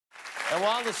And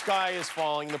while the sky is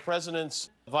falling, the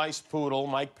president's vice poodle,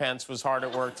 Mike Pence, was hard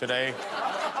at work today,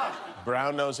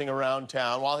 brown-nosing around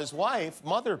town, while his wife,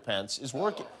 Mother Pence,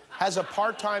 has a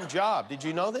part-time job. Did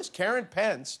you know this? Karen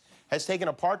Pence has taken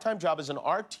a part-time job as an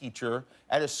art teacher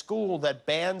at a school that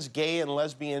bans gay and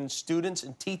lesbian students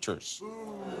and teachers.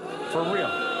 For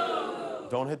real.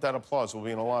 Don't hit that applause. We'll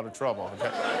be in a lot of trouble,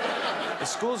 okay? The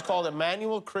school is called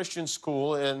Emmanuel Christian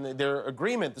School, and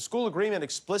the school agreement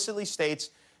explicitly states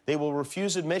they will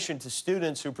refuse admission to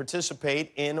students who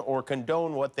participate in or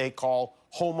condone what they call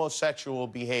homosexual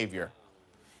behavior.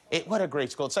 What a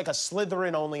great school. It's like a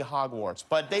Slytherin-only Hogwarts.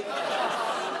 But they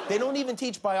don't even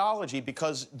teach biology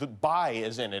because the bi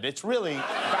is in it. It's really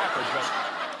backwards.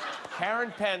 But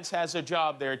Karen Pence has a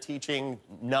job there teaching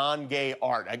non-gay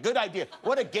art. A good idea.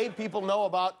 What do gay people know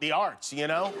about the arts, you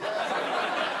know?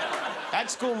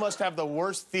 That school must have the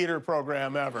worst theater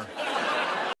program ever.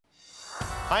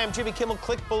 Hi, I'm Jimmy Kimmel.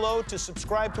 Click below to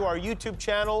subscribe to our YouTube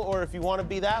channel, or if you want to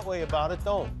be that way about it,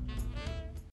 don't.